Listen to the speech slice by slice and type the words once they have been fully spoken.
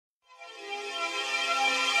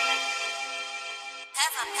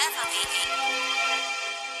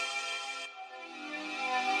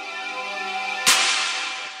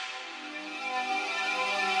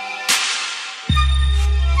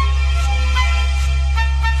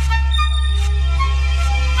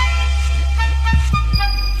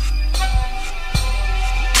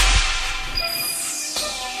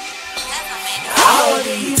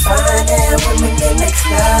Fine and women in the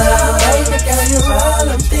club. Baby girl, you're all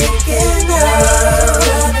I'm thinking of.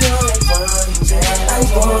 You're the only one that I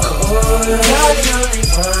want. You're the only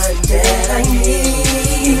one that I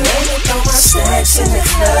need. Let me throw my sex in the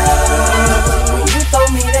club. When you throw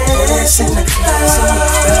me that ass in the club.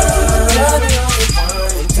 You're the only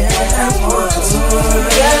one that I want.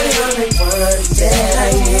 You're the only one that I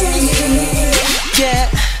need. Yeah,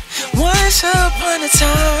 once upon a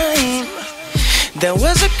time there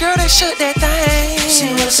was a girl that shook that thing.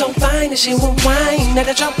 She was so fine and she would whine at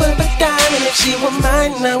the drop of a dime. And if she were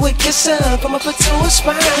mine, I would kiss her from her foot to her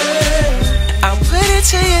spine. I'll put it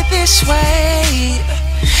to you this way: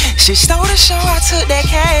 she stole the show, I took that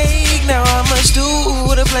cake. Now I must do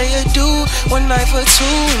what a player do. One night for two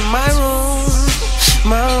in my room,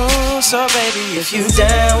 my room. So baby, if you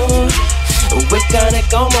down, we're gonna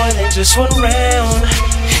go more than just one round.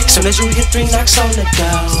 Soon as you hit 3 knocks on the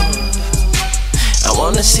door, I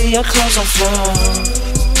wanna see your clothes on floor,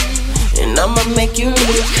 and I'ma make you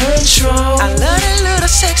lose control. I love that little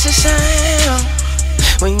sexy sound.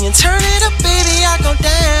 When you turn it up, baby, I go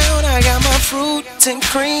down. I got my fruits and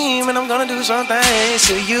cream, and I'm gonna do some things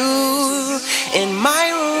to you in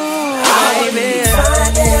my room, baby.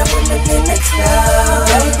 Fine and women in the club.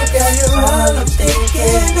 Baby girl, you're all I'm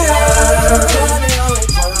thinking of. You're the only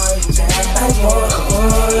one that I want.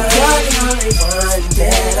 You're the only one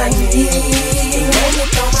that I need. Let me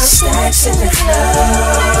throw my sex in the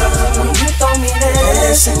club. When you throw me that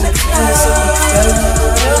ass in the club.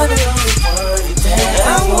 You're the only one that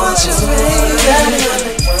I want. You, baby. You're the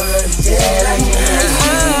only one that I need.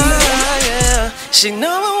 Yeah. She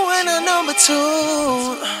number one, I'm number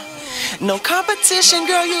two. No competition,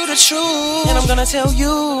 girl, you the truth. And I'm gonna tell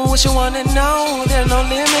you what you wanna know. There's no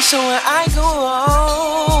limits to where I go.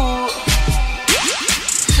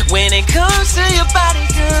 When it comes to your body,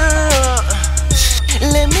 girl,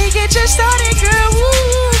 let me get you started, girl. Woo,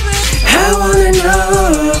 I wanna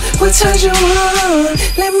know what turns you on.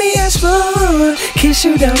 Let me explore, kiss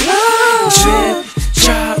you down low. Drip,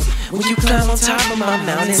 drop, when you climb on top of my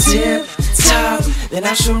mountain, zip, top. Then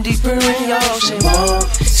I swim deeper in your ocean, won't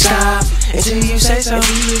stop until you say so.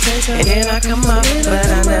 And then I come up, but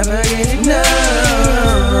I never get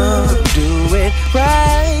enough. Do it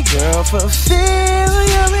right, girl, fulfill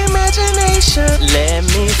your imagination. Let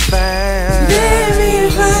me find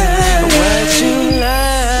what you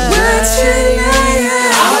like.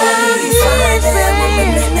 I wanna be fine and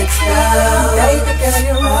women in the club. Baby girl,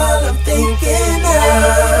 you're all I'm thinking of.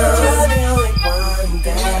 You're the only one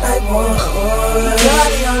that I want. You're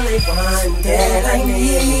the only one that I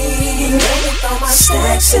need. Let me throw my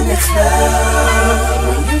sex in the club.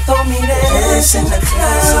 When you throw me that ass in the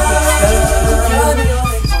club. You're the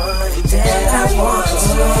only one that I want.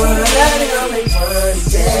 You're the only one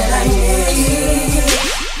that I need.